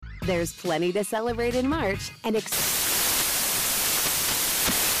There's plenty to celebrate in March and National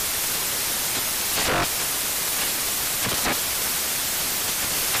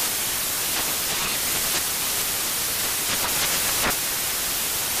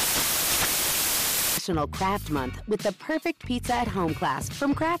Craft Month with the perfect pizza at home class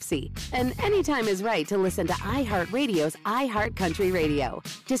from Craftsy. And anytime is right to listen to iHeartRadio's iHeartCountry Radio.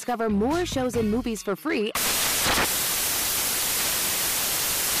 Discover more shows and movies for free.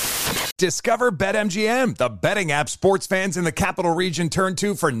 Discover BetMGM, the betting app sports fans in the capital region turn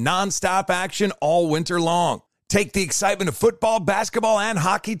to for nonstop action all winter long. Take the excitement of football, basketball, and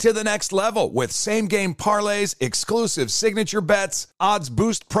hockey to the next level with same-game parlays, exclusive signature bets, odds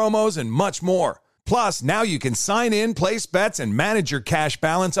boost promos, and much more. Plus, now you can sign in, place bets, and manage your cash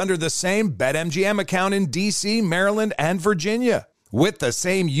balance under the same BetMGM account in D.C., Maryland, and Virginia. With the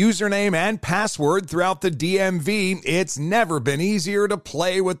same username and password throughout the DMV, it's never been easier to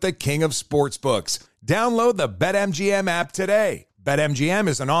play with the king of sportsbooks. Download the BetMGM app today. BetMGM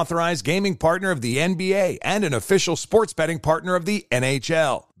is an authorized gaming partner of the NBA and an official sports betting partner of the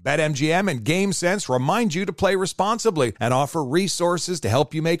NHL. BetMGM and GameSense remind you to play responsibly and offer resources to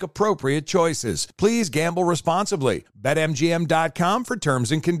help you make appropriate choices. Please gamble responsibly. BetMGM.com for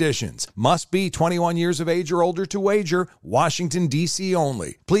terms and conditions. Must be 21 years of age or older to wager. Washington, D.C.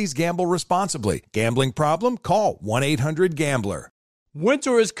 only. Please gamble responsibly. Gambling problem? Call 1-800-GAMBLER.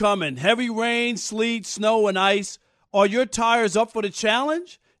 Winter is coming. Heavy rain, sleet, snow, and ice. Are your tires up for the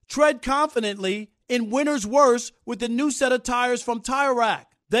challenge? Tread confidently in winter's worst with the new set of tires from Tire Rack.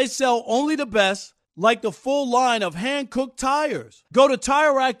 They sell only the best, like the full line of hand-cooked tires. Go to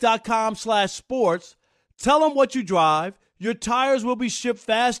TireRack.com/sports. Tell them what you drive. Your tires will be shipped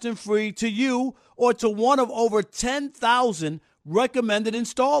fast and free to you or to one of over 10,000 recommended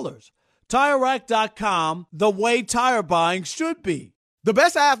installers. TireRack.com, the way tire buying should be. The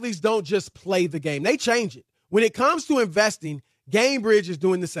best athletes don't just play the game. They change it. When it comes to investing, GameBridge is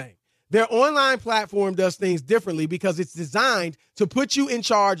doing the same. Their online platform does things differently because it's designed to put you in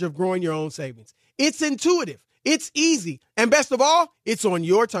charge of growing your own savings. It's intuitive, it's easy, and best of all, it's on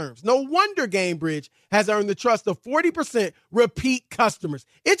your terms. No wonder GameBridge has earned the trust of 40% repeat customers.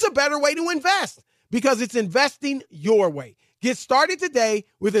 It's a better way to invest because it's investing your way. Get started today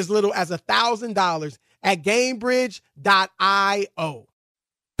with as little as $1,000 at GameBridge.io.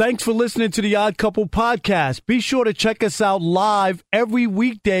 Thanks for listening to the Odd Couple podcast. Be sure to check us out live every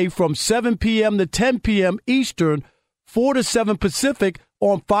weekday from 7 p.m. to 10 p.m. Eastern, 4 to 7 Pacific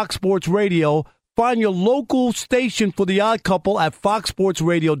on Fox Sports Radio. Find your local station for the Odd Couple at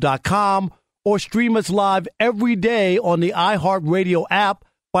foxsportsradio.com or stream us live every day on the iHeartRadio app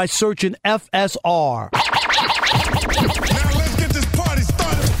by searching FSR. Now let's get this party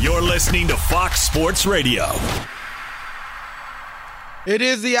started. You're listening to Fox Sports Radio. It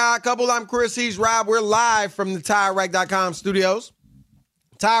is the Odd Couple. I'm Chris. He's Rob. We're live from the TireRack.com studios.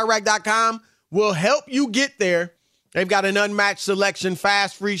 TireRack.com will help you get there. They've got an unmatched selection,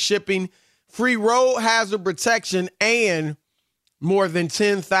 fast, free shipping, free road hazard protection, and more than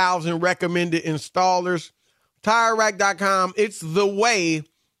 10,000 recommended installers. TireRack.com, it's the way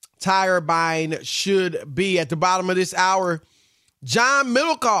tire buying should be. At the bottom of this hour, John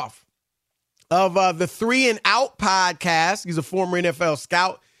Middlekauff of the 3 and Out podcast. He's a former NFL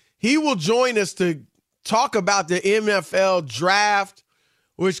scout. He will join us to talk about the NFL draft,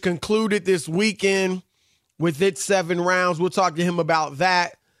 which concluded this weekend with its 7 rounds. We'll talk to him about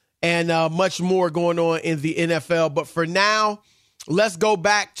that and much more going on in the NFL. But for now, let's go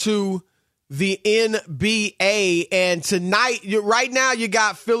back to the NBA. And tonight, right now, you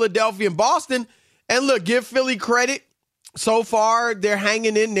got Philadelphia and Boston. And look, give Philly credit. So far, they're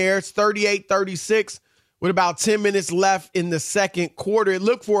hanging in there. It's 38-36 with about 10 minutes left in the second quarter. It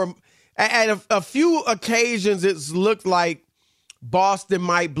looked for at a few occasions, it's looked like Boston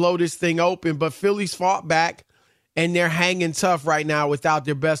might blow this thing open, but Philly's fought back, and they're hanging tough right now without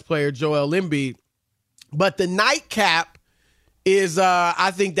their best player, Joel Embiid. But the nightcap is,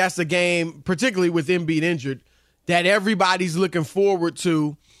 I think that's a game, particularly with Embiid injured, that everybody's looking forward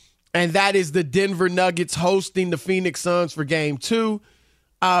to. And that is the Denver Nuggets hosting the Phoenix Suns for Game 2.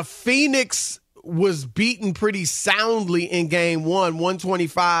 Phoenix was beaten pretty soundly in Game 1,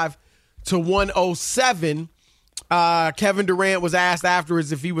 125-107. Kevin Durant was asked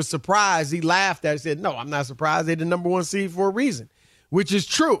afterwards if he was surprised. He laughed at it. He said, no, I'm not surprised. They're the number 1 seed for a reason, which is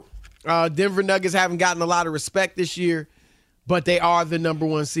true. Denver Nuggets haven't gotten a lot of respect this year, but they are the number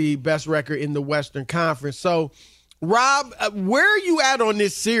 1 seed, best record in the Western Conference. So, Rob, where are you at on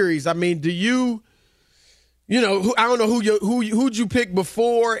this series? I mean, do you know, I don't know who'd you pick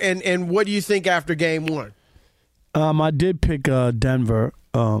before, and what do you think after Game 1? I did pick Denver.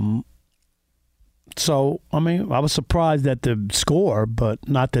 So, I mean, I was surprised at the score, but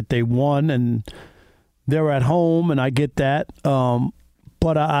not that they won, and they're at home, and I get that.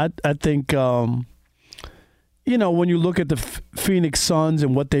 But I think, when you look at the Phoenix Suns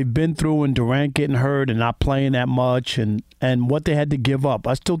and what they've been through and Durant getting hurt and not playing that much and what they had to give up,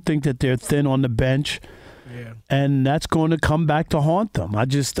 I still think that they're thin on the bench. Yeah. And that's going to come back to haunt them.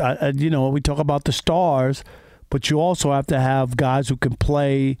 We talk about the stars, but you also have to have guys who can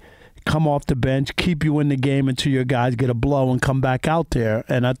play, come off the bench, keep you in the game until your guys get a blow and come back out there.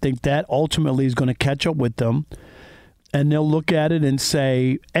 And I think that ultimately is going to catch up with them. And they'll look at it and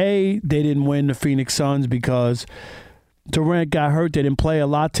say, A, they didn't win the Phoenix Suns because Durant got hurt. They didn't play a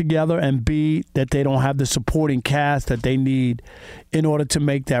lot together. And B, that they don't have the supporting cast that they need in order to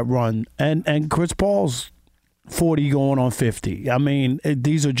make that run. And Chris Paul's 40 going on 50. I mean,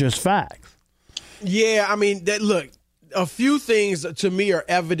 these are just facts. Yeah, I mean, look, a few things to me are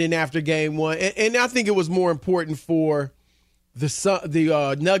evident after game one. And I think it was more important for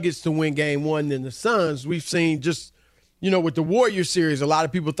the Nuggets to win game one than the Suns. We've seen just, with the Warrior series, a lot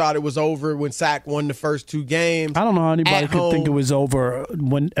of people thought it was over when Sac won the first two games. I don't know how anybody could think it was over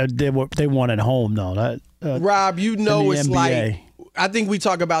when they won at home, though. Rob, it's NBA. Like, I think we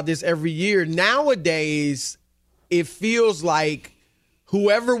talk about this every year. Nowadays, it feels like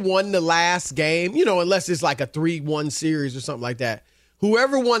whoever won the last game, unless it's like a 3-1 series or something like that,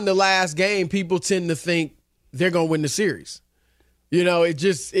 whoever won the last game, people tend to think they're going to win the series. It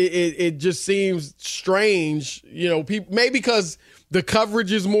just seems strange, maybe because the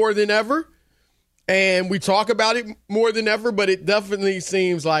coverage is more than ever and we talk about it more than ever, but it definitely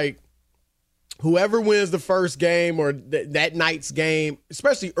seems like whoever wins the first game or that night's game,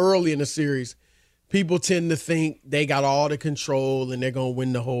 especially early in the series, people tend to think they got all the control and they're going to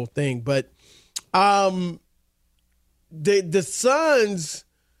win the whole thing. But the Suns,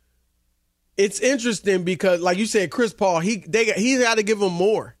 it's interesting because, like you said, Chris Paul, he got to give him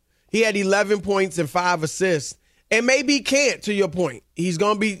more. He had 11 points and 5 assists. And maybe he can't, to your point. He's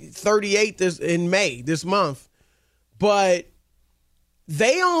going to be 38 in May, this month. But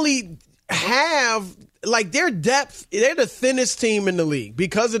they only have, their depth, they're the thinnest team in the league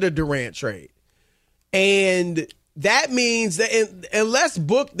because of the Durant trade. And that means that unless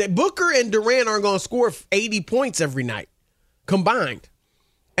Booker and Durant aren't going to score 80 points every night combined.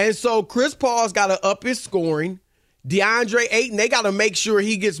 And so Chris Paul's got to up his scoring. DeAndre Ayton, they got to make sure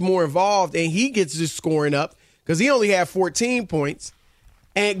he gets more involved and he gets his scoring up because he only had 14 points.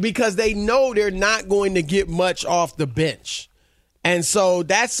 And because they know they're not going to get much off the bench. And so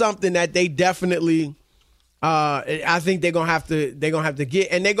that's something that they definitely I think they're gonna have to get,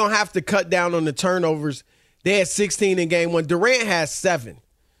 and they're gonna have to cut down on the turnovers. They had 16 in game one. Durant has 7,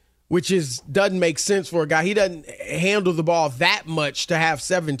 which doesn't make sense for a guy. He doesn't handle the ball that much to have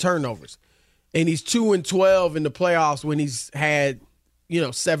 7 turnovers, and he's 2-12 in the playoffs when he's had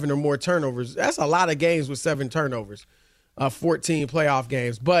 7 or more turnovers. That's a lot of games with 7 turnovers, 14 playoff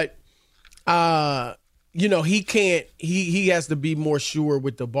games. But he can't. He has to be more sure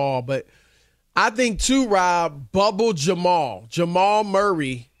with the ball, but. I think, too, Rob, bubble Jamal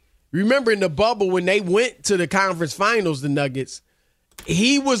Murray. Remember in the bubble when they went to the conference finals, the Nuggets,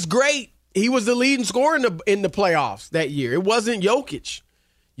 he was great. He was the leading scorer in the playoffs that year. It wasn't Jokic.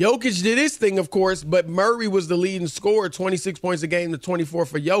 Jokic did his thing, of course, but Murray was the leading scorer, 26 points a game to 24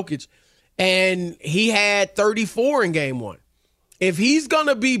 for Jokic. And he had 34 in game one. If he's going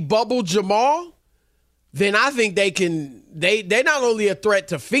to be bubble Jamal, then I think they're not only a threat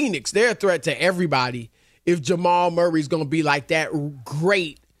to Phoenix, they're a threat to everybody if Jamal Murray's going to be like that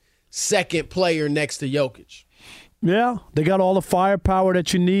great second player next to Jokic. Yeah, they got all the firepower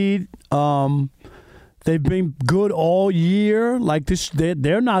that you need. They've been good all year. Like this,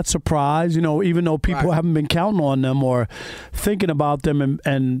 they're not surprised, even though people haven't been counting on them or thinking about them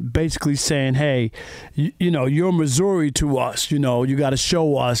and basically saying, hey, you're Missouri to us. You got to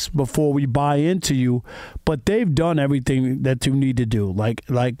show us before we buy into you. But they've done everything that you need to do. Like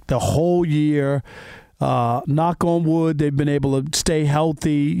the whole year, knock on wood, they've been able to stay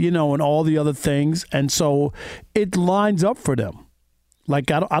healthy, and all the other things. And so it lines up for them.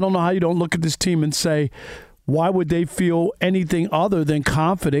 Like, I don't know how you don't look at this team and say, why would they feel anything other than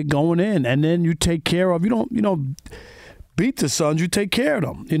confident going in? And then you take care of, you don't beat the Suns, you take care of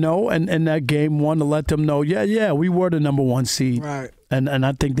them, and that game one to let them know, we were the number 1 seed. Right. And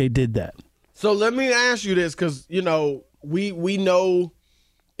I think they did that. So let me ask you this, because, we know,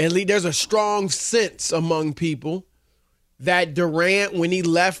 at least there's a strong sense among people that Durant, when he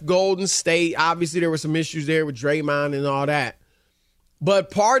left Golden State, obviously there were some issues there with Draymond and all that.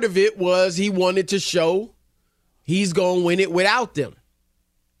 But part of it was he wanted to show he's going to win it without them.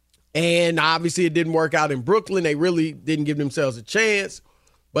 And obviously it didn't work out in Brooklyn. They really didn't give themselves a chance.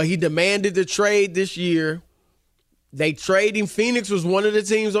 But he demanded the trade this year. They trade him. Phoenix was one of the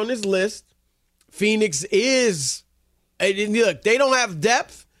teams on this list. Phoenix is, look, they don't have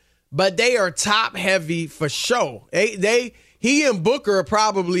depth, but they are top heavy for sure. He and Booker are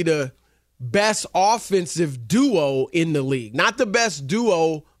probably the best offensive duo in the league. Not the best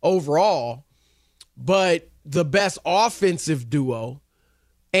duo overall, but the best offensive duo.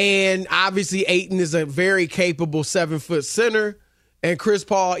 And obviously Ayton is a very capable 7-foot center. And Chris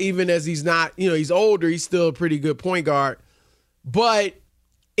Paul, even as he's not, he's older, he's still a pretty good point guard. But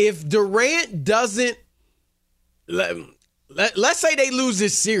if Durant doesn't, let's say they lose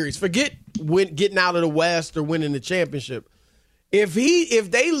this series, forget getting out of the West or winning the championship.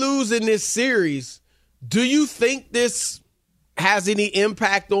 If they lose in this series, do you think this has any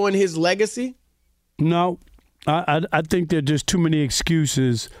impact on his legacy? No. I think there are just too many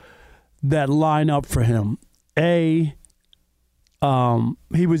excuses that line up for him. A,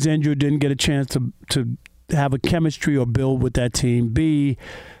 he was injured, didn't get a chance to have a chemistry or build with that team. B,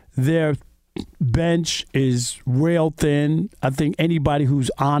 their bench is rail thin. I think anybody who's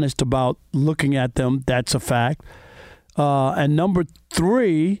honest about looking at them, that's a fact. And number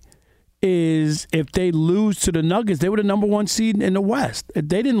 3 is if they lose to the Nuggets, they were the number 1 seed in the West. If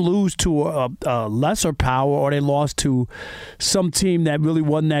they didn't lose to a lesser power or they lost to some team that really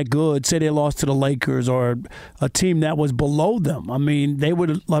wasn't that good, say they lost to the Lakers or a team that was below them, I mean, they would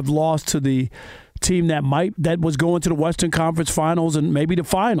have lost to the team that was going to the Western Conference Finals and maybe the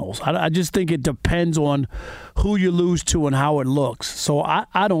Finals. I just think it depends on who you lose to and how it looks. So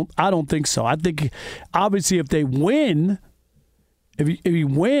I don't think so. I think obviously if they win, if he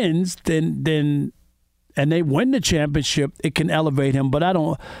wins, then and they win the championship, it can elevate him. But I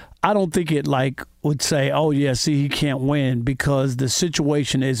don't think it would say, oh yeah, see, he can't win because the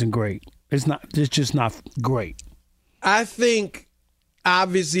situation isn't great. It's just not great. I think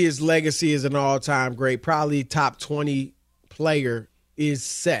obviously his legacy is an all-time great, probably top 20 player is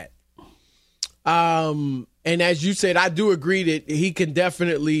set. And as you said, I do agree that he can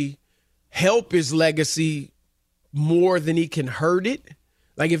definitely help his legacy more than he can hurt it.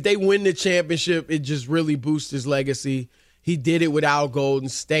 Like if they win the championship, it just really boosts his legacy. He did it without Golden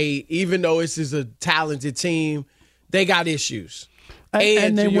State. Even though this is a talented team, they got issues.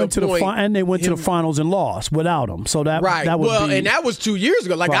 And they went to the finals and lost without him. So that would be, and that was 2 years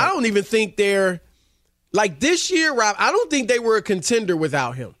ago. Like right. I don't even think they're like this year, Rob. I don't think they were a contender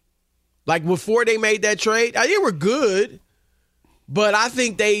without him. Like before they made that trade, they were good, but I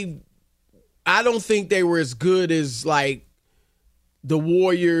don't think they were as good as like the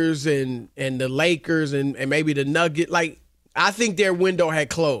Warriors and the Lakers and maybe the Nuggets. Like I think their window had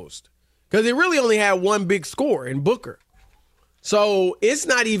closed because they really only had one big scorer in Booker. So it's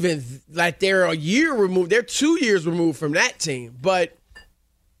not even like they're a year removed. They're 2 years removed from that team. But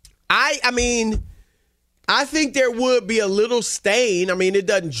I mean, I think there would be a little stain. I mean, it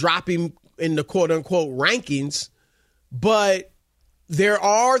doesn't drop him in the quote-unquote rankings. But there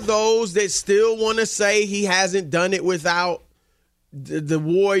are those that still want to say he hasn't done it without the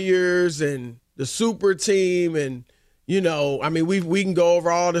Warriors and the super team. And, I mean, we can go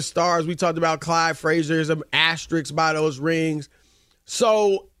over all the stars. We talked about Clyde Frazier. There's an asterisk by those rings.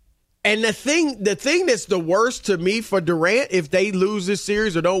 So, and the thing that's the worst to me for Durant, if they lose this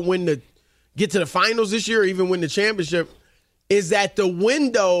series or don't get to the finals this year or even win the championship, is that the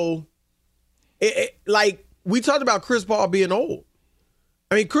window, like we talked about Chris Paul being old.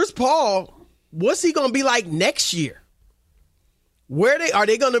 I mean, Chris Paul, what's he going to be like next year? Are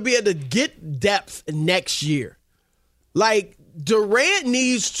they going to be able to get depth next year? Like Durant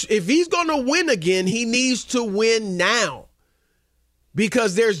if he's going to win again, he needs to win now.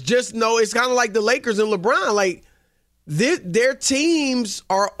 Because there's just it's kind of like the Lakers and LeBron. Like their teams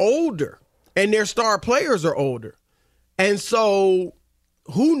are older and their star players are older. And so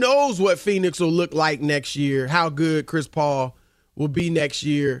who knows what Phoenix will look like next year, how good Chris Paul will be next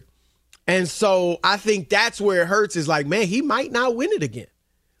year. And so I think that's where it hurts is like, man, he might not win it again.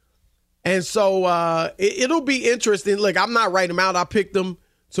 And so it'll be interesting. Look, I'm not writing them out. I picked them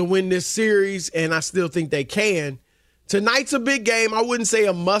to win this series, and I still think they can. Tonight's a big game. I wouldn't say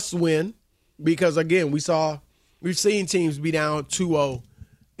a must-win because, again, we've seen teams be down 2-0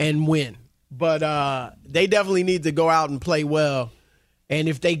 and win. But they definitely need to go out and play well. And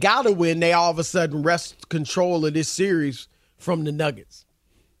if they got to win, they all of a sudden wrest control of this series from the Nuggets.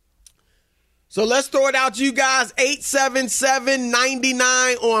 So let's throw it out to you guys.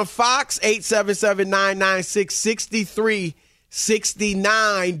 877-99 on Fox,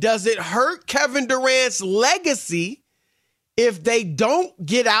 877-996-6369. Does it hurt Kevin Durant's legacy if they don't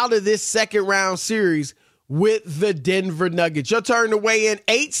get out of this second round series with the Denver Nuggets. Your turn to weigh in,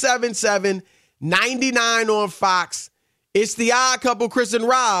 877-99 on Fox. It's the Odd Couple, Chris and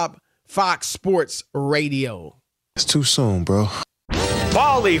Rob, Fox Sports Radio. It's too soon, bro.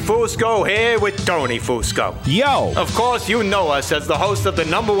 Paulie Fusco here with Tony Fusco. Yo! Of course, you know us as the host of the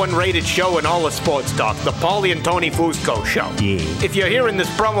 #1 rated show in all of sports talk, the Paulie and Tony Fusco Show. Yeah. If you're hearing this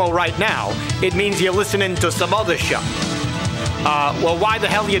promo right now, it means you're listening to some other show. Well, why the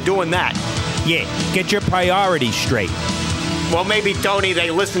hell are you doing that? Yeah, get your priorities straight. Well, maybe, Tony,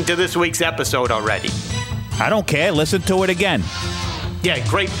 they listened to this week's episode already. I don't care. Listen to it again. Yeah,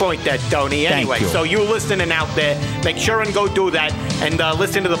 great point there, Tony. Anyway, so you listening out there, make sure and go do that and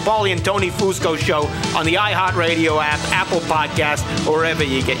listen to the Paulie and Tony Fusco Show on the iHeartRadio app, Apple Podcasts, or wherever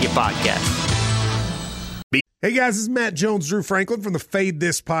you get your podcasts. Hey guys, this is Matt Jones, Drew Franklin from the Fade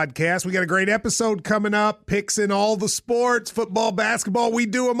This podcast. We got a great episode coming up, picks in all the sports, football, basketball, we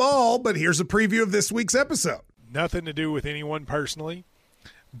do them all, but here's a preview of this week's episode. Nothing to do with anyone personally,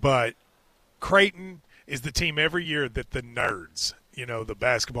 but Creighton is the team every year that the nerds, the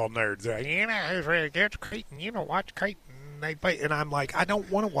basketball nerds, they're like, it's Creighton, watch Creighton. They play. And I'm like, I don't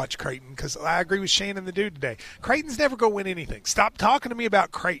want to watch Creighton because I agree with Shannon the dude today. Creighton's never going to win anything. Stop talking to me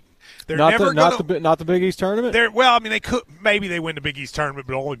about Creighton. They're not the Big East tournament. They could maybe they win the Big East tournament,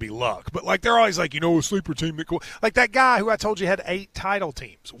 but it'll only be luck. But they're always like, a sleeper team that cool. Like that guy who I told you had 8 title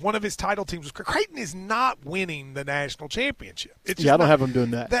teams. One of his title teams was Creighton is not winning the national championship. I don't have them doing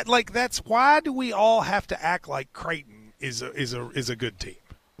that. That's why do we all have to act like Creighton is a good team?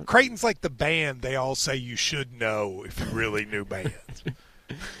 Creighton's like the band they all say you should know if you really knew bands.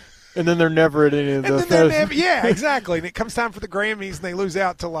 And then they're never at any of the yeah, exactly. And it comes time for the Grammys, and they lose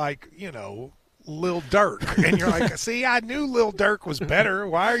out to, Lil Durk. And you're like, see, I knew Lil Durk was better.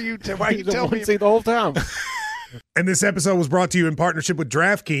 Why are you telling me? See the whole time. And this episode was brought to you in partnership with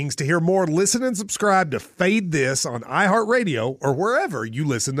DraftKings. To hear more, listen and subscribe to Fade This on iHeartRadio or wherever you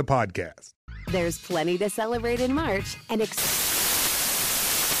listen to podcasts. There's plenty to celebrate in March and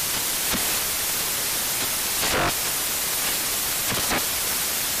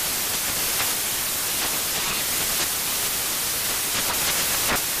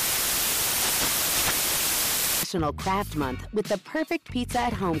National Craft Month with the perfect pizza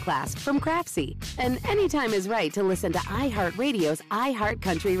at home class from Craftsy. And anytime is right to listen to iHeartRadio's iHeart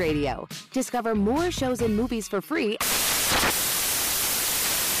Country Radio. Discover more shows and movies for free.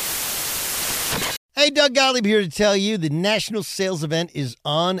 Hey, Doug Gottlieb here to tell you the national sales event is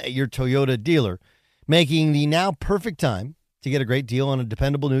on at your Toyota dealer, making the now perfect time to get a great deal on a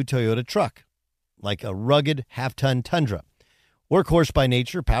dependable new Toyota truck, like a rugged half-ton Tundra. Workhorse by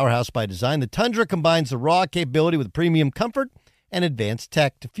nature, powerhouse by design, the Tundra combines the raw capability with premium comfort and advanced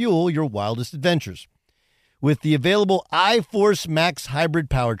tech to fuel your wildest adventures. With the available iForce Max hybrid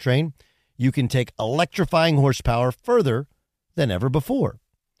powertrain, you can take electrifying horsepower further than ever before.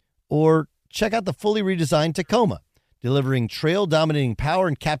 Or check out the fully redesigned Tacoma. Delivering trail-dominating power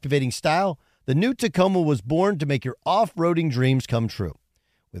and captivating style, the new Tacoma was born to make your off-roading dreams come true.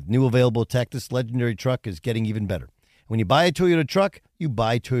 With new available tech, this legendary truck is getting even better. When you buy a Toyota truck, you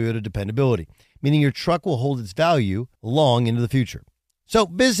buy Toyota dependability, meaning your truck will hold its value long into the future. So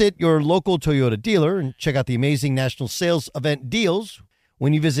visit your local Toyota dealer and check out the amazing national sales event deals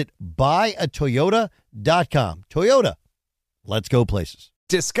when you visit buyatoyota.com. Toyota, let's go places.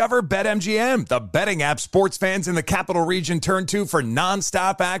 Discover BetMGM, the betting app sports fans in the capital region turn to for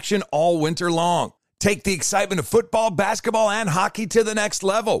nonstop action all winter long. Take the excitement of football, basketball, and hockey to the next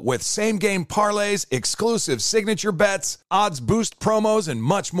level with same-game parlays, exclusive signature bets, odds boost promos, and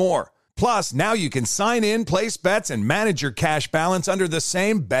much more. Plus, now you can sign in, place bets, and manage your cash balance under the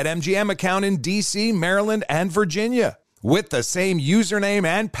same BetMGM account in D.C., Maryland, and Virginia. With the same username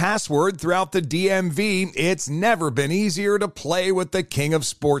and password throughout the DMV, it's never been easier to play with the king of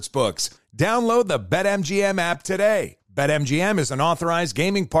sportsbooks. Download the BetMGM app today. BetMGM is an authorized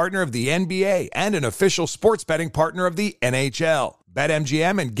gaming partner of the NBA and an official sports betting partner of the NHL.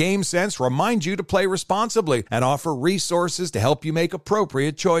 BetMGM and GameSense remind you to play responsibly and offer resources to help you make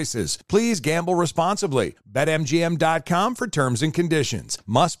appropriate choices. Please gamble responsibly. BetMGM.com for terms and conditions.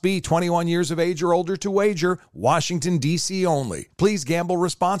 Must be 21 years of age or older to wager. Washington, D.C. only. Please gamble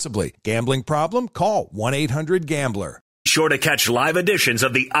responsibly. Gambling problem? Call 1-800-GAMBLER. Sure to catch live editions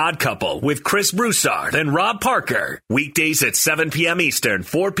of The Odd Couple with Chris Broussard and Rob Parker. Weekdays at 7 p.m. Eastern,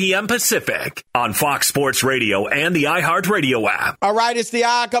 4 p.m. Pacific on Fox Sports Radio and the iHeartRadio app. All right, it's The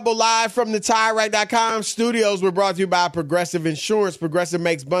Odd Couple live from the TireRack.com studios. We're brought to you by Progressive Insurance. Progressive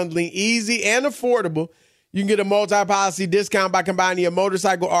makes bundling easy and affordable. You can get a multi-policy discount by combining your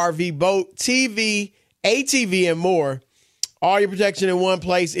motorcycle, RV, boat, TV, ATV, and more. All your protection in one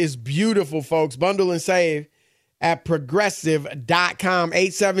place is beautiful, folks. Bundle and save at progressive.com.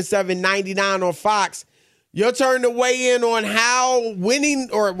 877-99 on Fox. Your turn to weigh in on how winning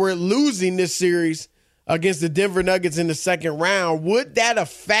or we're losing this series against the Denver Nuggets in the second round, would that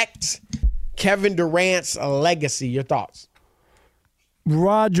affect Kevin Durant's legacy? Your thoughts?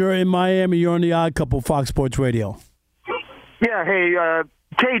 Roger in Miami, you're on the Odd Couple, Fox Sports Radio. Yeah, hey,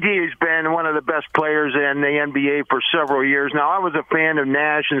 KD has been one of the best players in the NBA for several years now. I was a fan of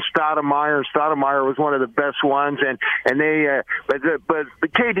Nash and Stoudemire, and Stoudemire was one of the best ones. And they, but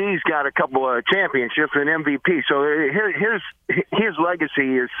KD's got a couple of championships and MVP, so his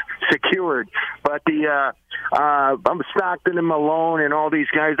legacy is secured. But I'm Stockton and Malone and all these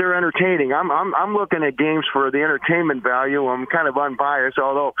guys. They're entertaining. I'm looking at games for the entertainment value. I'm kind of unbiased,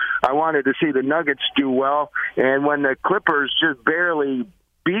 although I wanted to see the Nuggets do well. And when the Clippers just barely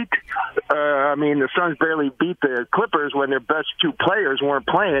the Suns barely beat the Clippers when their best two players weren't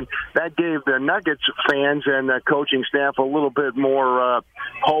playing. That gave the Nuggets fans and the coaching staff a little bit more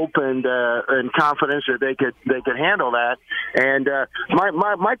hope and confidence that they could handle that. And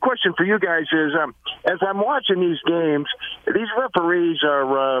my question for you guys is, as I'm watching these games, these referees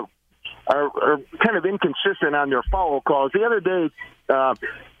are kind of inconsistent on their foul calls. The other day,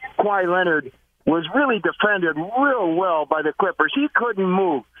 Kawhi Leonard was really defended real well by the Clippers. He couldn't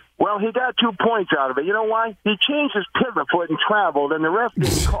move. Well, he got 2 points out of it. You know why? He changed his pivot foot and traveled, and the ref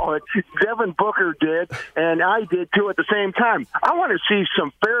didn't call it. Devin Booker did, and I did, too, at the same time. I want to see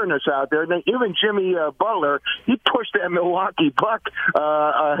some fairness out there. And even Jimmy Butler, he pushed that Milwaukee Buck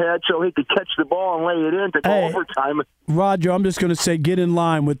ahead so he could catch the ball and lay it in to go overtime. Roger, I'm just going to say get in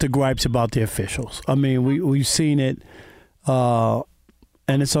line with the gripes about the officials. I mean, we've seen it.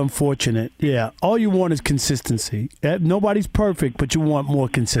 And it's unfortunate. Yeah. All you want is consistency. Nobody's perfect, but you want more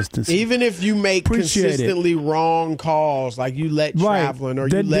consistency. Even if you make consistently wrong calls, like you let traveling or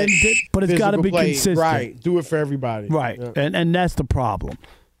you let but it's got to be consistent. Right. Do it for everybody. Right. Yeah. And that's the problem.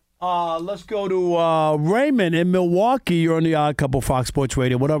 Let's go to Raymond in Milwaukee. You're on the Odd Couple, Fox Sports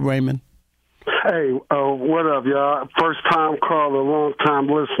Radio. What up, Raymond? Hey, what up, y'all? First time caller, long time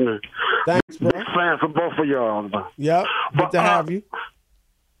listener. Thanks, bro. Big fan for both of y'all. Yep. Good to have you.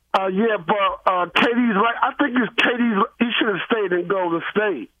 But KD's right. I think he should have stayed in Golden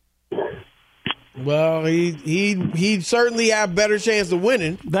State. Well, he certainly had a better chance of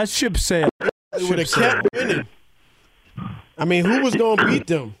winning. That ship sailed. He would have kept winning. I mean, who was going to beat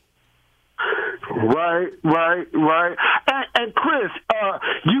them? Right. And Chris,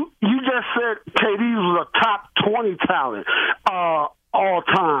 you just said KD was a top 20 talent all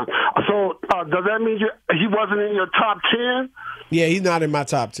time. So does that mean he wasn't in your top 10? Yeah, he's not in my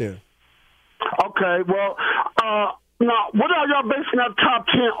top 10. Okay, well, now, what are y'all basing that top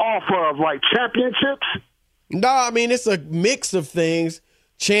 10 off of, like championships? No, I mean, it's a mix of things.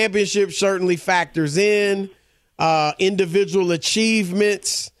 Championship certainly factors in, individual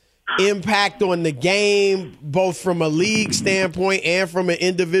achievements, impact on the game, both from a league standpoint and from an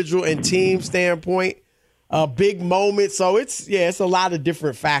individual and team standpoint, big moments. So it's a lot of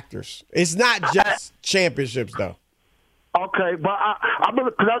different factors. It's not just championships, though. Okay, but I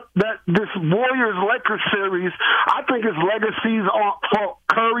believe that this Warriors-Lakers series, I think his legacy's for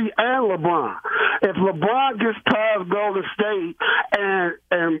Curry and LeBron. If LeBron gets past Golden State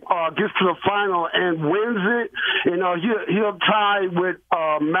and gets to the final and wins it, he'll tie with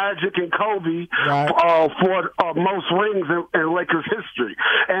Magic and Kobe for most rings in Lakers history.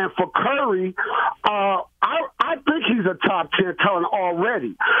 And for Curry, I think he's a top 10 talent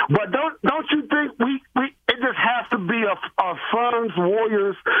already. But don't you think it just has to be a Suns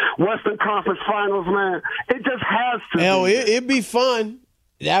Warriors Western Conference Finals, man? It just has to. Hell, it'd be fun.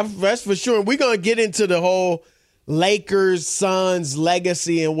 That's for sure. We're gonna get into the whole Lakers Suns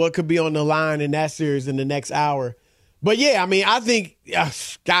legacy and what could be on the line in that series in the next hour. But yeah, I mean, I think,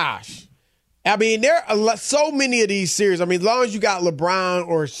 gosh, I mean, there are so many of these series. I mean, as long as you got LeBron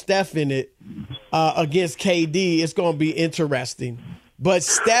or Steph in it against KD, it's gonna be interesting. But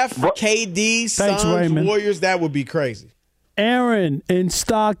Steph, KD, Suns, Raymond. Warriors, that would be crazy. Aaron in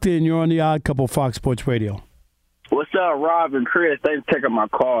Stockton, you're on the Odd Couple, Fox Sports Radio. What's up, Rob and Chris? Thanks for taking my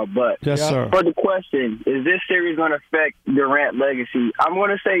call. But yes, sir. For the question, is this series going to affect Durant's legacy? I'm going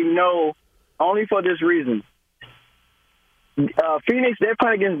to say no, only for this reason. Phoenix, they're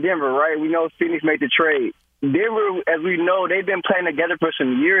playing against Denver, right? We know Phoenix made the trade. Denver, as we know, they've been playing together for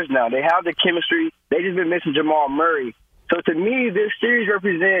some years now. They have the chemistry. They just been missing Jamal Murray. So to me, this series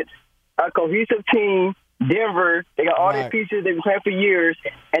represents a cohesive team. Denver, they got all these pieces they've been playing for years,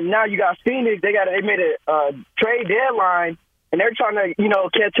 and now you got Phoenix. They made a trade deadline, and they're trying to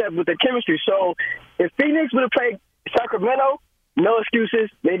catch up with the chemistry. So if Phoenix would have played Sacramento, no excuses.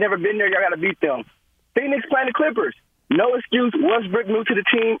 They never been there. Y'all got to beat them. Phoenix playing the Clippers. No excuse. Westbrook new to the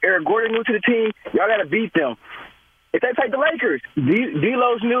team. Eric Gordon new to the team. Y'all got to beat them. If they take the Lakers,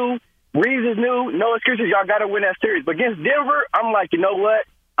 D'Lo's new, Reeves is new. No excuses. Y'all got to win that series. But against Denver, I'm like, you know what?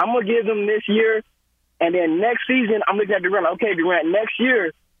 I'm going to give them this year. And then next season, I'm looking at Durant. Okay, Durant, next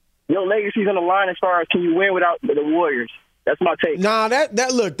year, your legacy's on the line as far as can you win without the Warriors. That's my take. Nah,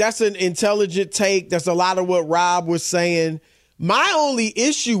 that's an intelligent take. That's a lot of what Rob was saying. My only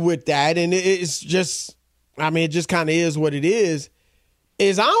issue with that, and it's just, it just kind of is what it is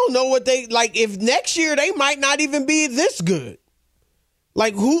I don't know what they, like, if next year they might not even be this good.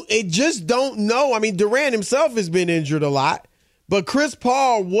 Like, it just don't know. I mean, Durant himself has been injured a lot, but Chris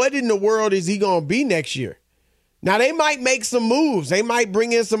Paul, what in the world is he going to be next year? Now, they might make some moves. They might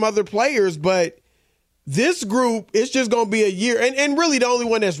bring in some other players, but this group, it's just going to be a year. And really, the only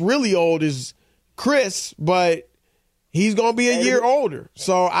one that's really old is Chris, but he's going to be a year older.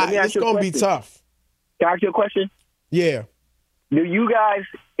 So it's going to be tough. Can I ask you a question? Yeah. Do you guys,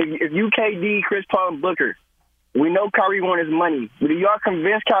 if you KD, Chris Paul, and Booker, we know Kyrie wants his money, but do y'all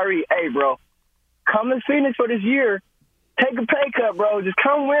convince Kyrie, hey, bro, come to Phoenix for this year, take a pay cut, bro, just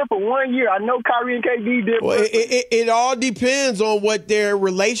come win for 1 year. I know Kyrie and KD did. Well, it all depends on what their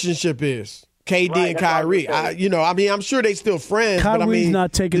relationship is, KD and Kyrie. I'm sure they still friends, Kyrie's but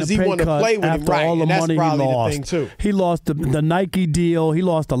not taking a pay cut play with after him, all the money he lost. The thing too. He lost the Nike deal. He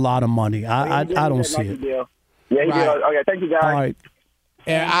lost a lot of money. I don't see it. Deal. Yeah, he did. Okay, thank you, guys. All right.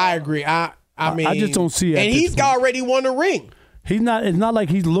 Yeah, I agree. I mean, I just don't see it. And he's already won a ring. He's not. It's not like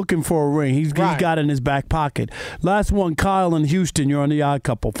he's looking for a ring. He's got it in his back pocket. Last one, Kyle in Houston. You're on the Odd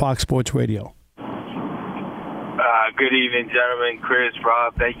Couple, Fox Sports Radio. Good evening, gentlemen. Chris,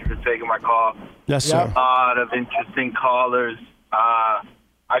 Rob, thank you for taking my call. Yes, sir. A lot of interesting callers.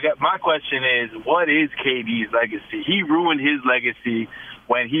 My question is, what is KD's legacy? He ruined his legacy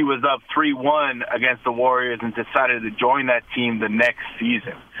when he was up 3-1 against the Warriors and decided to join that team the next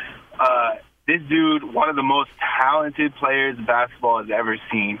season. This dude, one of the most talented players basketball has ever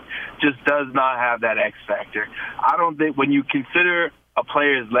seen, just does not have that X factor. I don't think when you consider a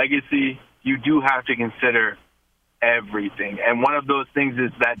player's legacy, you do have to consider everything. And one of those things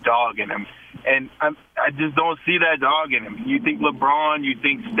is that dog in him. And I just don't see that dog in him. You think LeBron, you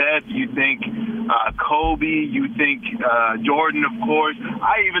think Steph, you think Kobe, you think Jordan, of course.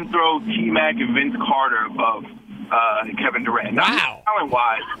 I even throw T-Mac and Vince Carter above Kevin Durant. Wow.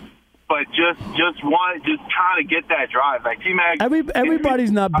 Talent-wise, but just trying to get that drive. Like T-Mac.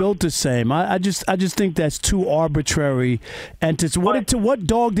 Everybody's not built the same. I just think that's too arbitrary. And what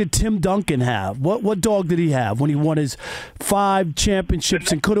dog did Tim Duncan have? What dog did he have when he won his 5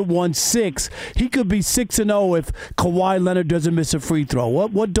 championships and could have won 6? He could be 6-0 if Kawhi Leonard doesn't miss a free throw.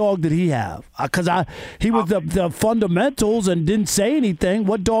 What dog did he have? Because he was the fundamentals and didn't say anything.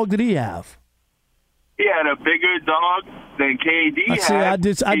 What dog did he have? He had a bigger dog than KD had.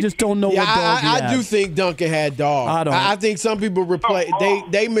 I just don't know what dog he had. I do think Duncan had dog. I think some people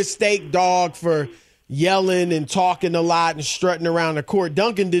they mistake dog for yelling and talking a lot and strutting around the court.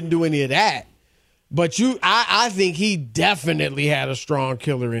 Duncan didn't do any of that. But I think he definitely had a strong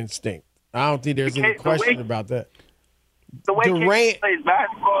killer instinct. I don't think there's any question about that. The way KD plays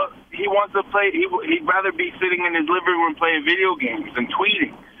basketball, he wants to play. He'd rather be sitting in his living room playing video games than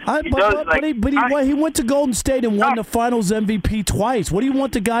tweeting. He went to Golden State and won the Finals MVP twice. What do you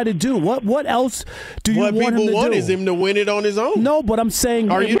want the guy to do? What else do you want him to do? What people want is him to win it on his own. No, but I'm saying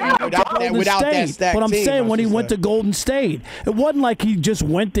without that stacked But I'm team, saying when he went to Golden State, it wasn't like he just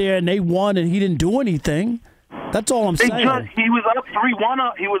went there and they won and he didn't do anything. That's all I'm saying. He was up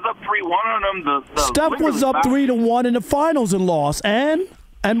 3-1. He was up 3-1 on them. Steph was up 3-1 in the finals and lost. And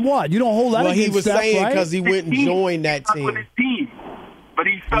what? You don't hold that against Steph, right? He was saying because he went and joined that team. But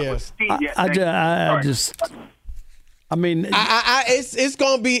he's stuck with the team. It's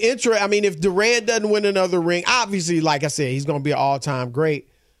going to be interesting. I mean, if Durant doesn't win another ring, obviously, like I said, he's going to be an all-time great.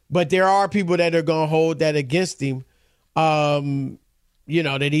 But there are people that are going to hold that against him. That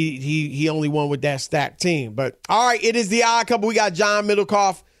he only won with that stacked team. But all right, it is the Odd Couple. We got John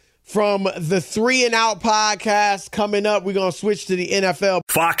Middlekauff from the 3 and Out podcast coming up. We're going to switch to the NFL.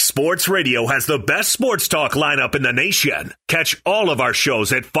 Fox Sports Radio has the best sports talk lineup in the nation. Catch all of our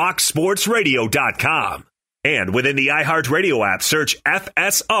shows at foxsportsradio.com. And within the iHeartRadio app, search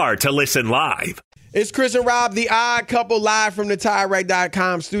FSR to listen live. It's Chris and Rob, the Odd Couple, live from the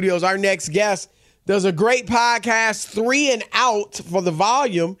TireRack.com studios. Our next guest does a great podcast, 3 and Out, for the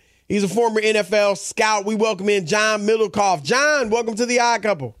volume. He's a former NFL scout. We welcome in John Middlekauff. John, welcome to the Odd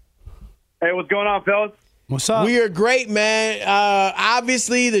Couple. Hey, what's going on, fellas? What's up? We are great, man.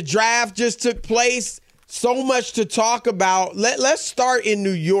 Obviously, the draft just took place. So much to talk about. Let's start in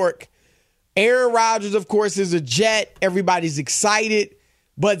New York. Aaron Rodgers, of course, is a Jet. Everybody's excited.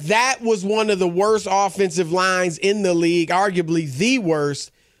 But that was one of the worst offensive lines in the league, arguably the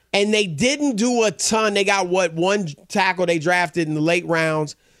worst. And they didn't do a ton. They got, one tackle they drafted in the late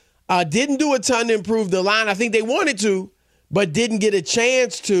rounds. Didn't do a ton to improve the line. I think they wanted to, but didn't get a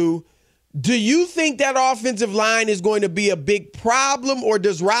chance to. Do you think that offensive line is going to be a big problem, or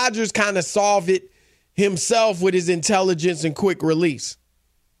does Rodgers kind of solve it himself with his intelligence and quick release?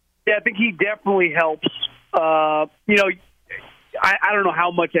 Yeah, I think he definitely helps. I don't know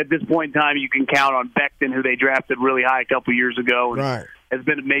how much at this point in time you can count on Becton, who they drafted really high a couple years ago, and has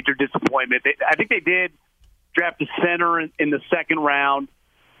been a major disappointment. I think they did draft a center in the second round.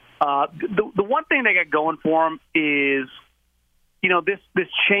 The one thing they got going for him is, this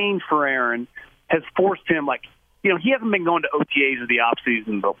change for Aaron has forced him, he hasn't been going to OTAs of the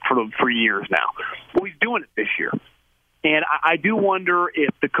offseason for years now. Well, he's doing it this year. And I do wonder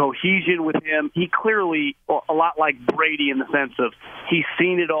if the cohesion with him, he clearly, a lot like Brady in the sense of he's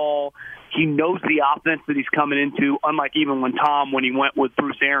seen it all. He knows the offense that he's coming into, unlike even when he went with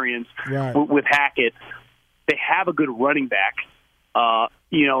Bruce Arians, with Hackett. They have a good running back, and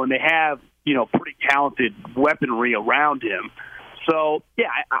they have, pretty talented weaponry around him. So, yeah,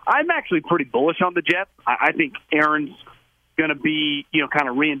 I'm actually pretty bullish on the Jets. I think Aaron's going to be, kind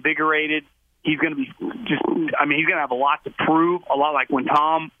of reinvigorated. He's going to be he's going to have a lot to prove, a lot like when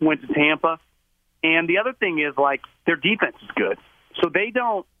Tom went to Tampa. And the other thing is, their defense is good. So they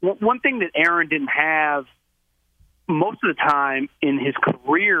don't – one thing that Aaron didn't have most of the time in his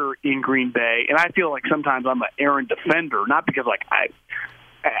career in Green Bay, and I feel like sometimes I'm an Aaron defender, not because,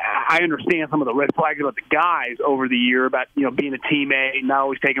 I understand some of the red flags about the guys over the year about, being a teammate, not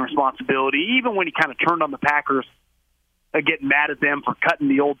always taking responsibility, even when he kind of turned on the Packers – getting mad at them for cutting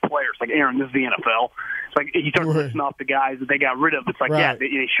the old players. Aaron, this is the NFL. It's like he starts listing off the guys that they got rid of. It's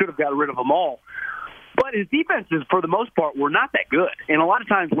they should have got rid of them all. But his defenses, for the most part, were not that good. And a lot of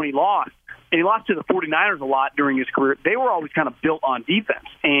times when he lost to the 49ers a lot during his career, they were always kind of built on defense.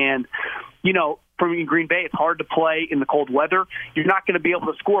 And, from Green Bay, it's hard to play in the cold weather. You're not going to be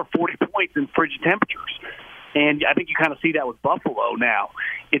able to score 40 points in frigid temperatures. And I think you kind of see that with Buffalo now.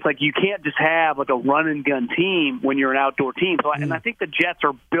 It's like you can't just have a run-and-gun team when you're an outdoor team. So, and I think the Jets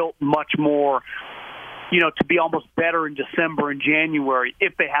are built much more, to be almost better in December and January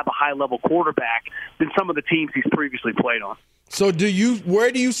if they have a high-level quarterback than some of the teams he's previously played on. So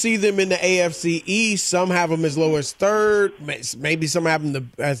where do you see them in the AFC East? Some have them as low as third. Maybe some have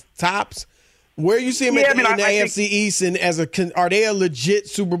them as tops. Where do you see them in the AFC East, and are they a legit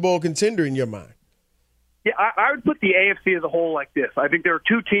Super Bowl contender in your mind? Yeah, I would put the AFC as a whole like this. I think there are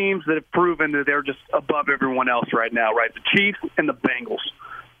two teams that have proven that they're just above everyone else right now, right? The Chiefs and the Bengals.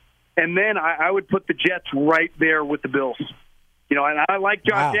 And then I would put the Jets right there with the Bills. And I like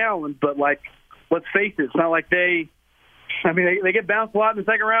Josh Allen, but, let's face it, it's not like they get bounced a lot in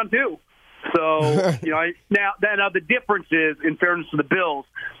the second round, too. So, now the difference is, in fairness to the Bills,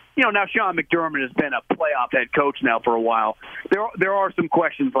 now Sean McDermott has been a playoff head coach now for a while. There are some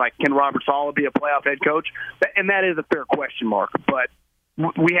questions like, can Robert Saleh be a playoff head coach? And that is a fair question mark. But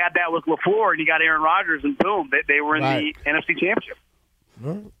we had that with LaFleur, and you got Aaron Rodgers, and boom, they were in the NFC Championship.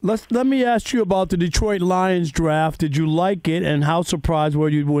 Let me ask you about the Detroit Lions draft. Did you like it, and how surprised were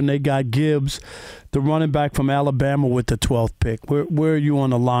you when they got Gibbs, the running back from Alabama, with the 12th pick? Where are you on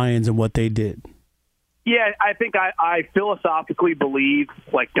the Lions and what they did? Yeah, I think I philosophically believe,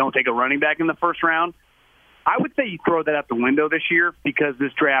 don't take a running back in the first round. I would say you throw that out the window this year because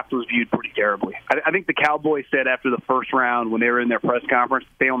this draft was viewed pretty terribly. I think the Cowboys said after the first round when they were in their press conference,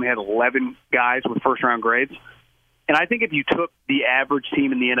 they only had 11 guys with first-round grades. And I think if you took the average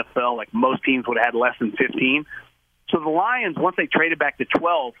team in the NFL, most teams would have had less than 15. So the Lions, once they traded back to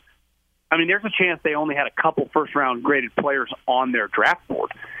 12, there's a chance they only had a couple first-round graded players on their draft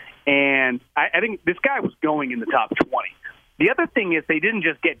board. And I think this guy was going in the top 20. The other thing is they didn't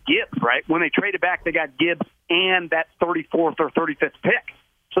just get Gibbs, right? When they traded back, they got Gibbs and that 34th or 35th pick.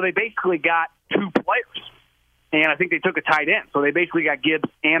 So they basically got two players. And I think they took a tight end. So they basically got Gibbs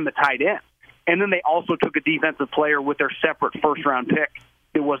and the tight end. And then they also took a defensive player with their separate first-round pick.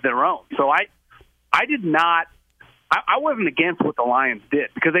 It was their own. So I wasn't against what the Lions did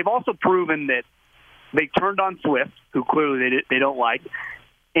because they've also proven that they turned on Swift, who clearly they don't like.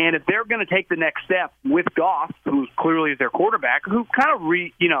 And if they're going to take the next step with Goff, who clearly is their quarterback, who kind of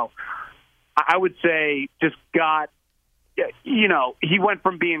I would say just got, he went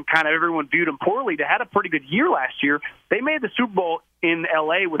from being kind of everyone viewed him poorly to had a pretty good year last year. They made the Super Bowl in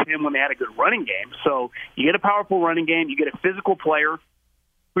L.A. with him when they had a good running game. So you get a powerful running game. You get a physical player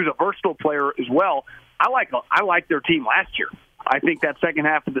who's a versatile player as well. I like their team last year. I think that second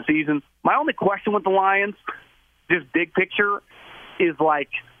half of the season. My only question with the Lions, just big picture, is like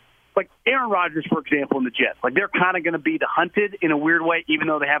Aaron Rodgers, for example, in the Jets. Like, they're kind of going to be the hunted in a weird way, even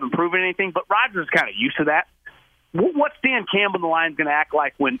though they haven't proven anything. But Rodgers is kind of used to that. What's Dan Campbell and the Lions going to act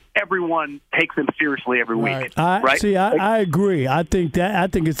like when everyone takes them seriously every week? Right? See, I agree. I think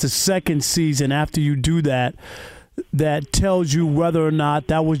it's the second season after you do that tells you whether or not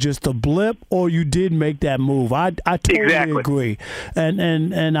that was just a blip or you did make that move. I totally agree.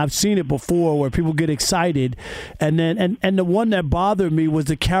 And I've seen it before where people get excited and the one that bothered me was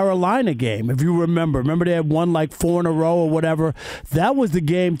the Carolina game. If you remember they had won like 4 in a row or whatever. That was the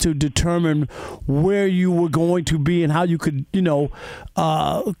game to determine where you were going to be and how you could,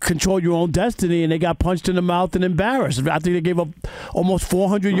 control your own destiny, and they got punched in the mouth and embarrassed. I think they gave up almost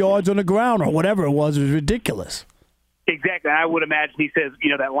 400 yards on the ground or whatever it was. It was ridiculous. Exactly. I would imagine he says,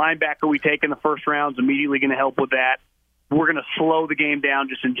 that linebacker we take in the first round is immediately going to help with that. We're going to slow the game down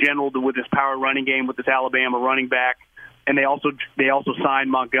just in general with this power running game with this Alabama running back. And they also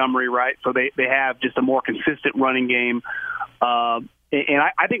signed Montgomery, right? So they have just a more consistent running game. And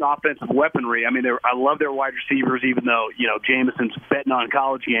I think offensive weaponry, I love their wide receivers, even though, Jameson's betting on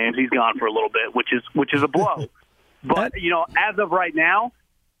college games. He's gone for a little bit, which is a blow. But, as of right now,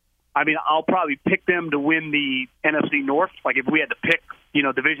 I'll probably pick them to win the NFC North. Like, if we had to pick,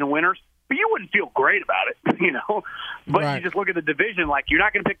 division winners. But you wouldn't feel great about it, But You just look at the division, like, you're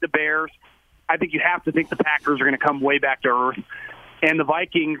not going to pick the Bears. I think you have to think the Packers are going to come way back to earth. And the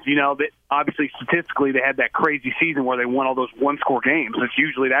Vikings, that obviously statistically they had that crazy season where they won all those one-score games. It's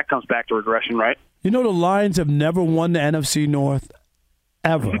usually that comes back to regression, right? The Lions have never won the NFC North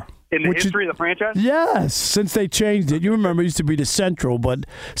ever. In the history of the franchise? Yes, since they changed it. You remember it used to be the Central, but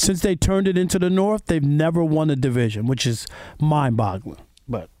since they turned it into the North, they've never won a division, which is mind-boggling.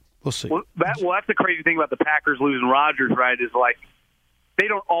 But we'll see. Well, that's the crazy thing about the Packers losing Rodgers, right, is like they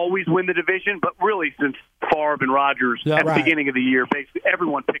don't always win the division, but really since Favre and Rodgers at the beginning of the year, basically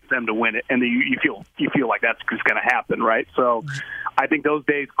everyone picks them to win it, and you feel like that's just going to happen, right? So I think those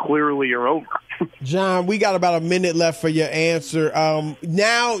days clearly are over. John, we got about a minute left for your answer.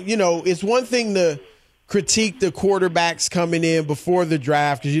 Now, it's one thing to critique the quarterbacks coming in before the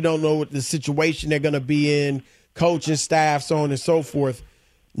draft because you don't know what the situation they're going to be in, coaching staff, so on and so forth.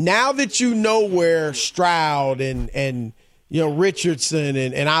 Now that you know where Stroud and Richardson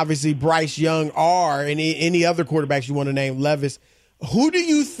and obviously Bryce Young are, and any other quarterbacks you want to name, Levis, who do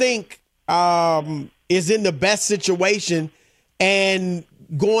you think is in the best situation and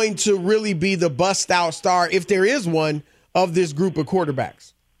going to really be the bust-out star, if there is one, of this group of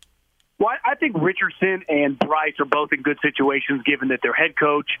quarterbacks? Well, I think Richardson and Bryce are both in good situations given that their head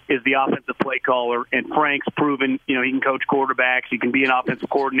coach is the offensive play caller, and Frank's proven, he can coach quarterbacks. He can be an offensive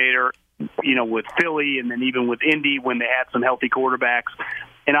coordinator, with Philly and then even with Indy when they had some healthy quarterbacks.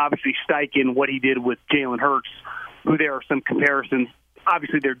 And obviously Steichen, what he did with Jalen Hurts, who there are some comparisons.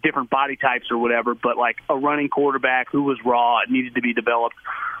 Obviously, they're different body types or whatever, but like a running quarterback who was raw, it needed to be developed.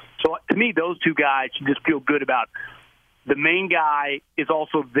 So to me, those two guys should just feel good about the main guy is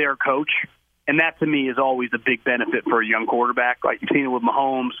also their coach, and that to me is always a big benefit for a young quarterback. Like you've seen it with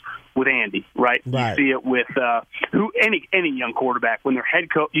Mahomes, with Andy, right? You see it with any young quarterback when their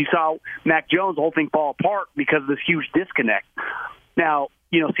head coach. You saw Mac Jones, the whole thing fall apart because of this huge disconnect. Now,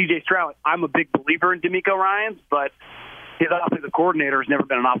 C.J. Stroud, I'm a big believer in DeMeco Ryans, but his offensive coordinator has never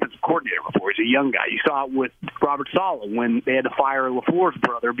been an offensive coordinator before. He's a young guy. You saw it with Robert Saleh when they had to fire LaFleur's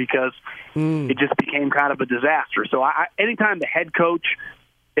brother because it just became kind of a disaster. So anytime the head coach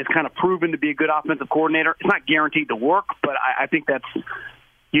is kind of proven to be a good offensive coordinator, it's not guaranteed to work, but I think that's,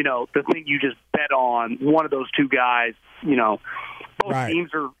 the thing you just bet on, one of those two guys, both teams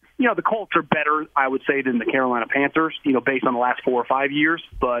are, the Colts are better, I would say, than the Carolina Panthers, based on the last 4 or 5 years.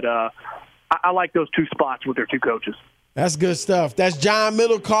 But I like those two spots with their two coaches. That's good stuff. That's John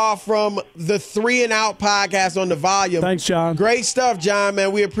Middlekauff from the 3 and Out podcast on the Volume. Thanks, John. Great stuff, John,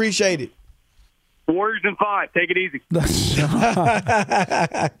 man. We appreciate it. Warriors in 5. Take it easy.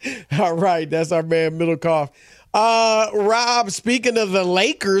 All right. That's our man, Middlekauff. Rob, speaking of the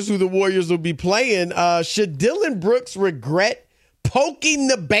Lakers, who the Warriors will be playing, should Dylan Brooks regret poking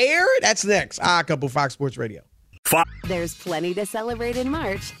the bear? That's next. Couple Fox Sports Radio. There's plenty to celebrate in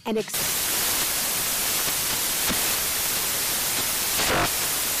March and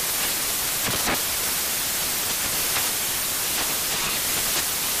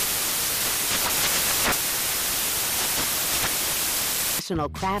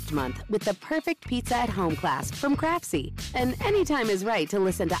Craft Month with the perfect pizza at home class from Craftsy. And anytime is right to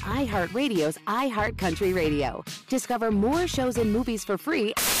listen to iHeartRadio's iHeart Country Radio. Discover more shows and movies for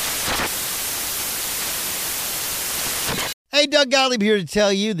free Doug Gottlieb here to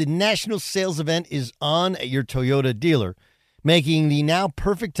tell you the national sales event is on at your Toyota dealer, making the now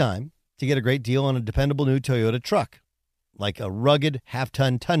perfect time to get a great deal on a dependable new Toyota truck, like a rugged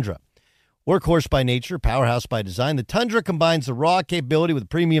half-ton Tundra. Workhorse by nature, powerhouse by design, the Tundra combines the raw capability with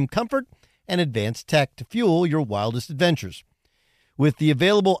premium comfort and advanced tech to fuel your wildest adventures. With the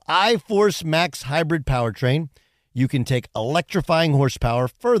available iForce Max hybrid powertrain, you can take electrifying horsepower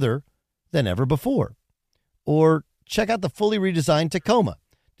further than ever before. Or check out the fully redesigned Tacoma.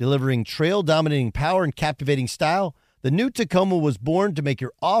 Delivering trail-dominating power and captivating style, the new Tacoma was born to make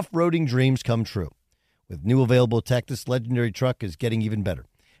your off-roading dreams come true. With new available tech, this legendary truck is getting even better.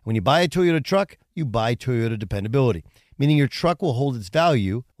 When you buy a Toyota truck, you buy Toyota dependability, meaning your truck will hold its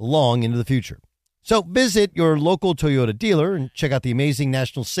value long into the future. So visit your local Toyota dealer and check out the amazing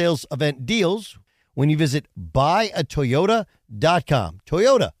national sales event deals when you visit buyatoyota.com.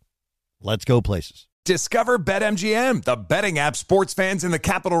 Toyota, let's go places. Discover BetMGM, the betting app sports fans in the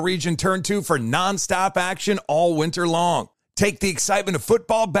capital region turn to for nonstop action all winter long. Take the excitement of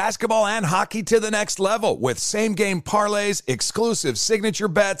football, basketball, and hockey to the next level with same-game parlays, exclusive signature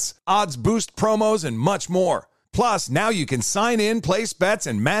bets, odds boost promos, and much more. Plus, now you can sign in, place bets,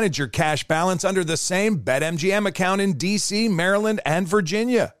 and manage your cash balance under the same BetMGM account in D.C., Maryland, and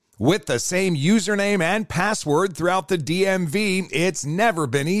Virginia. With the same username and password throughout the DMV, it's never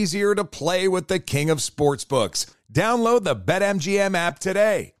been easier to play with the king of sportsbooks. Download the BetMGM app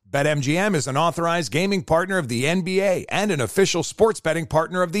today. BetMGM is an authorized gaming partner of the NBA and an official sports betting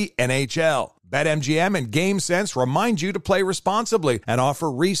partner of the NHL. BetMGM and GameSense remind you to play responsibly and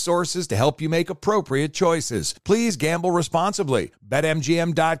offer resources to help you make appropriate choices. Please gamble responsibly.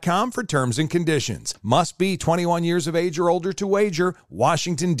 BetMGM.com for terms and conditions. Must be 21 years of age or older to wager.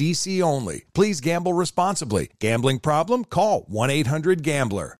 Washington, D.C. only. Please gamble responsibly. Gambling problem? Call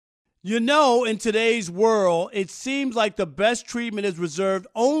 1-800-GAMBLER. You know, in today's world, it seems like the best treatment is reserved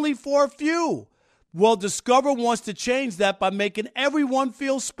only for a few. Well, Discover wants to change that by making everyone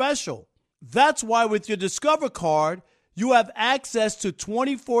feel special. That's why with your Discover card, you have access to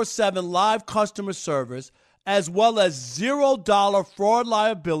 24/7 live customer service as well as $0 fraud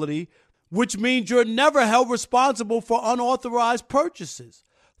liability, which means you're never held responsible for unauthorized purchases.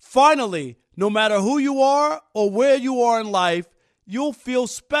 Finally, no matter who you are or where you are in life, you'll feel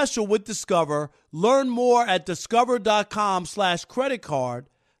special with Discover. Learn more at discover.com/creditcard.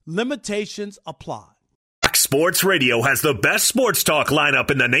 Limitations apply. Fox Sports Radio has the best sports talk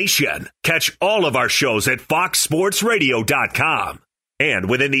lineup in the nation. Catch all of our shows at foxsportsradio.com. And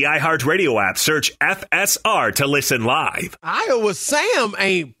within the iHeartRadio app, search FSR to listen live. Iowa Sam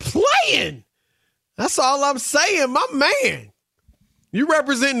ain't playing. That's all I'm saying, my man. You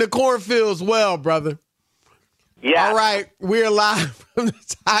representing the cornfields well, brother. Yeah. All right, we're live from the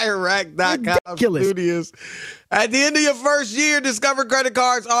TireRack.com studios. At the end of your first year, Discover credit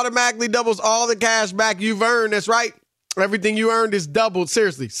cards automatically doubles all the cash back you've earned. That's right. Everything you earned is doubled.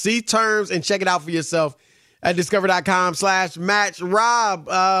 Seriously. See terms and check it out for yourself at discover.com/match. Rob,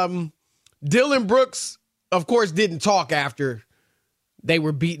 Dylan Brooks, of course, didn't talk after they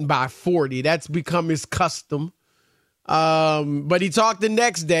were beaten by 40. That's become his custom. But he talked the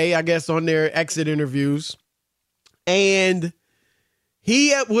next day, I guess, on their exit interviews. And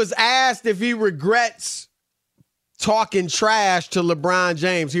he was asked if he regrets talking trash to LeBron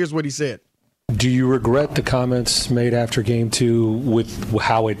James. Here's what he said. Do you regret the comments made after game 2 with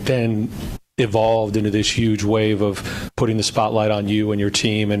how it then evolved into this huge wave of putting the spotlight on you and your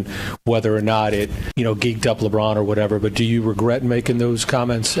team and whether or not it, geeked up LeBron or whatever, but do you regret making those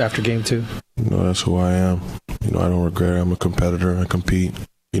comments after game 2? That's who I am. I don't regret it. I'm a competitor. I compete.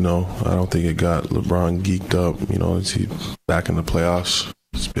 I don't think it got LeBron geeked up. Is he back in the playoffs?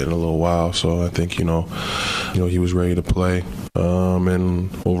 It's been a little while, so I think, he was ready to play. And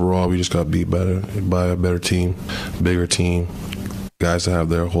overall, we just got beat by a better team, bigger team, guys that have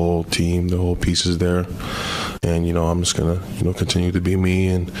their whole team, their whole pieces there. And, I'm just going to, continue to be me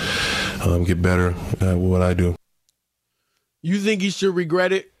and get better at what I do. You think he should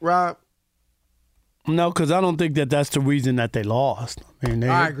regret it, Rob? No, because I don't think that's the reason that they lost.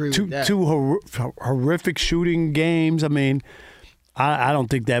 I agree with that. Two horrific shooting games. I don't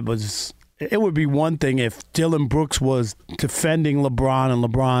think that was – it would be one thing if Dylan Brooks was defending LeBron and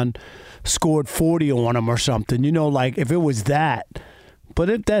LeBron scored 40 on him or something, if it was that.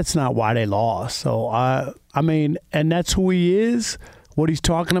 But that's not why they lost. So, and that's who he is, what he's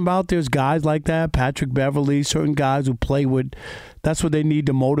talking about. There's guys like that, Patrick Beverley, certain guys who play with – that's what they need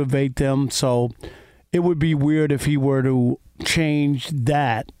to motivate them. So – it would be weird if he were to change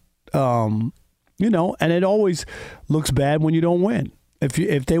that, and it always looks bad when you don't win.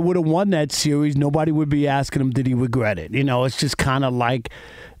 If they would have won that series, nobody would be asking him, did he regret it? It's just kind of like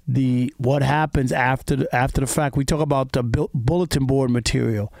what happens after the fact. We talk about the bulletin board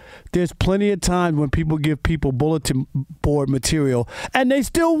material. There's plenty of times when people give people bulletin board material and they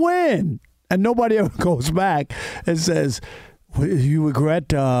still win, and nobody ever goes back and says, you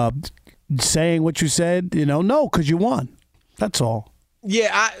regret saying what you said? No, because you won. That's all.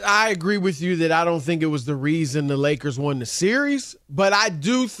 Yeah, I agree with you that I don't think it was the reason the Lakers won the series, but I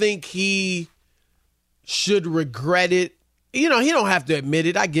do think he should regret it. He don't have to admit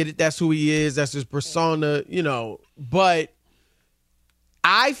it. I get it. That's who he is. That's his persona, But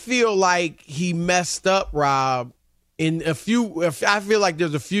I feel like he messed up, Rob, in I feel like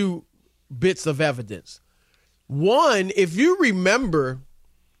there's a few bits of evidence. One, if you remember,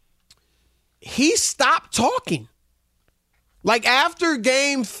 he stopped talking. Like after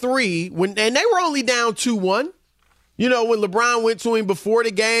game 3, and they were only down 2-1, when LeBron went to him before the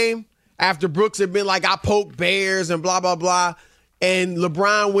game, after Brooks had been like, I poked bears and blah, blah, blah, and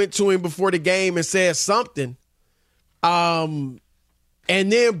LeBron went to him before the game and said something. And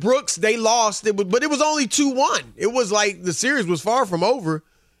then Brooks, they lost, but it was only 2-1. It was like the series was far from over,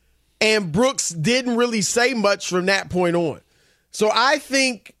 and Brooks didn't really say much from that point on. So I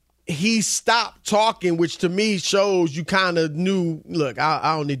think he stopped talking, which to me shows you kind of knew, look,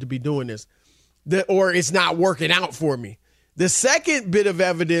 I don't need to be doing this, or it's not working out for me. The second bit of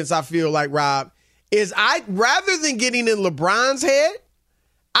evidence I feel like, Rob, is rather than getting in LeBron's head,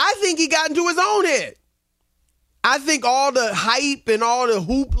 I think he got into his own head. I think all the hype and all the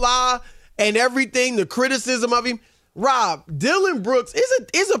hoopla and everything, the criticism of him, Rob, Dillon Brooks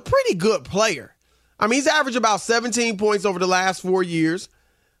is a pretty good player. I mean, he's averaged about 17 points over the last 4 years.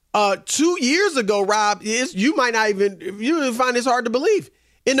 2 years ago, Rob, you might not even find this hard to believe.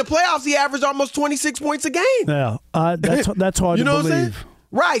 In the playoffs, he averaged almost 26 points a game. Yeah, that's hard to believe.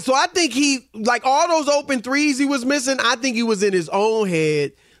 Right, so I think he, like all those open threes he was missing, I think he was in his own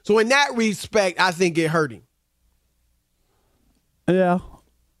head. So in that respect, I think it hurt him. Yeah,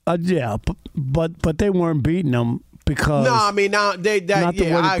 but they weren't beating him because no, I mean not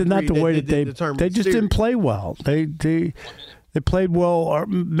the way that they just didn't play well. They played well, or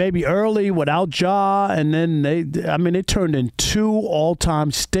maybe early without Ja, and then they turned in 2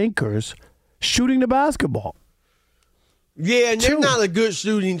 all-time stinkers shooting the basketball. Yeah, and they're not a good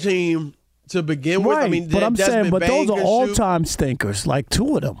shooting team to begin with. Right, I mean, but I'm saying, but those are all-time shoot. stinkers, like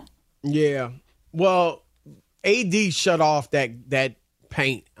 2 of them. Yeah, well, AD shut off that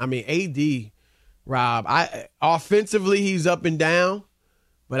paint. I mean, AD, Rob, offensively he's up and down,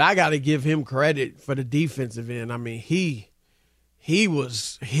 but I got to give him credit for the defensive end. I mean, he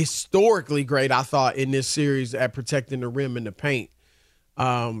was historically great, I thought, in this series at protecting the rim and the paint.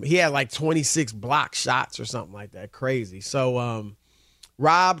 He had like 26 block shots or something like that. Crazy. So,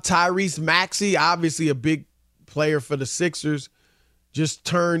 Rob, Tyrese Maxey, obviously a big player for the Sixers, just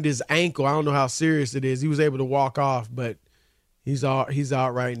turned his ankle. I don't know how serious it is. He was able to walk off, but he's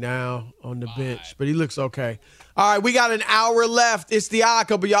out right now on the bench. But he looks okay. All right, we got an hour left. It's the Odd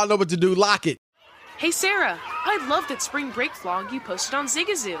Couple. Y'all know what to do. Lock it. Hey, Sarah, I love that spring break vlog you posted on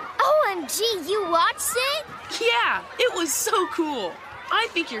Zigazoo. OMG, you watched it? Yeah, it was so cool. I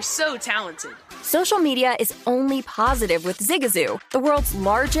think you're so talented. Social media is only positive with Zigazoo, the world's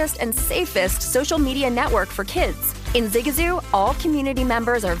largest and safest social media network for kids. In Zigazoo, all community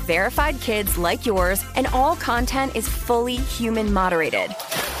members are verified kids like yours, and all content is fully human moderated.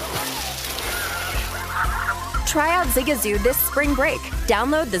 Try out Zigazoo this spring break.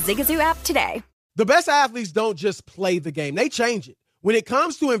 Download the Zigazoo app today. The best athletes don't just play the game, they change it. When it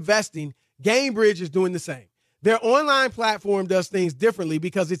comes to investing, GameBridge is doing the same. Their online platform does things differently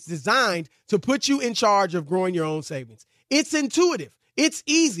because it's designed to put you in charge of growing your own savings. It's intuitive, it's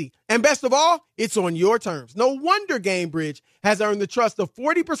easy, and best of all, it's on your terms. No wonder GameBridge has earned the trust of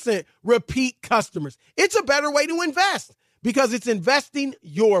 40% repeat customers. It's a better way to invest because it's investing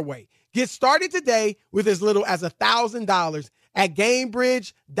your way. Get started today with as little as $1,000 at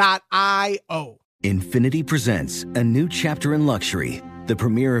GameBridge.io. Infiniti presents a new chapter in luxury, the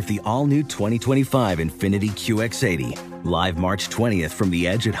premiere of the all-new 2025 Infiniti QX80, live March 20th from the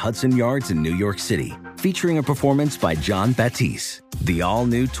Edge at Hudson Yards in New York City, featuring a performance by John Batiste. The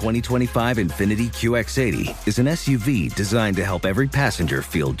all-new 2025 Infiniti QX80 is an SUV designed to help every passenger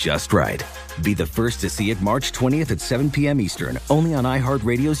feel just right. Be the first to see it March 20th at 7 p.m. Eastern, only on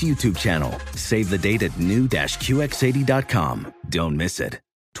iHeartRadio's YouTube channel. Save the date at new-QX80.com. Don't miss it.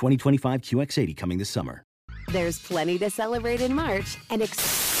 2025 QX80 coming this summer. There's plenty to celebrate in March and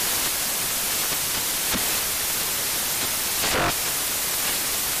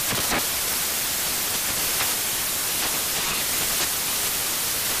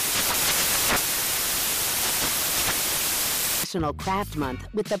National Craft Month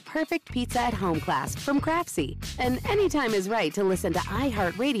with the perfect pizza at home class from Craftsy. And anytime is right to listen to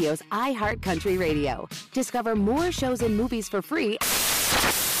iHeartRadio's iHeart Country Radio. Discover more shows and movies for free